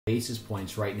basis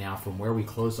points right now from where we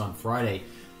closed on Friday.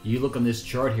 You look on this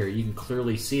chart here, you can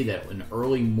clearly see that in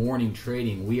early morning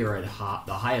trading, we are at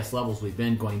the highest levels we've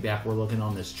been going back. We're looking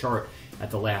on this chart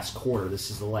at the last quarter. This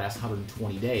is the last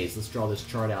 120 days. Let's draw this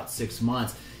chart out 6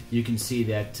 months. You can see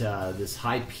that this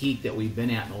high peak that we've been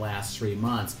at in the last 3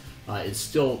 months is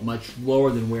still much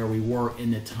lower than where we were in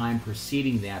the time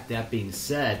preceding that. That being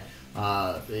said,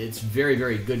 it's very,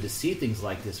 very good to see things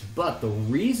like this, but the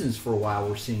reasons for why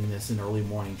we're seeing this in early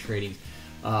morning trading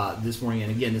this morning,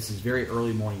 and again, this is very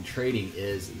early morning trading,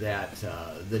 is that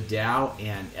the Dow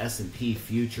and S&P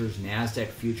futures, NASDAQ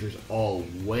futures, all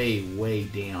way, way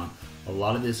down. A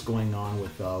lot of this going on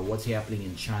with what's happening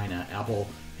in China. Apple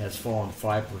has fallen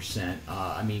 5%.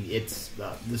 I mean, it's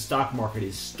the stock market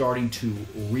is starting to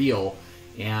reel,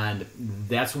 and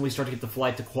that's when we start to get the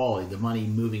flight to quality, the money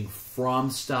moving from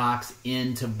stocks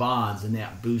into bonds, and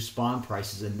that boosts bond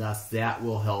prices, and thus that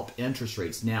will help interest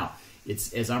rates. Now,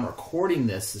 as I'm recording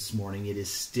this morning, it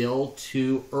is still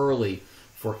too early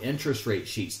for interest rate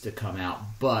sheets to come out,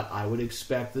 but I would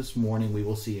expect this morning we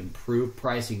will see improved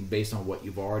pricing based on what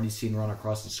you've already seen run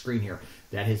across the screen here.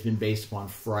 That has been based upon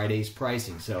Friday's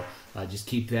pricing, so just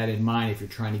keep that in mind if you're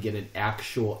trying to get an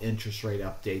actual interest rate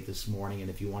update this morning, and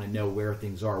if you want to know where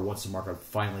things are once the market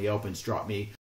finally opens, drop me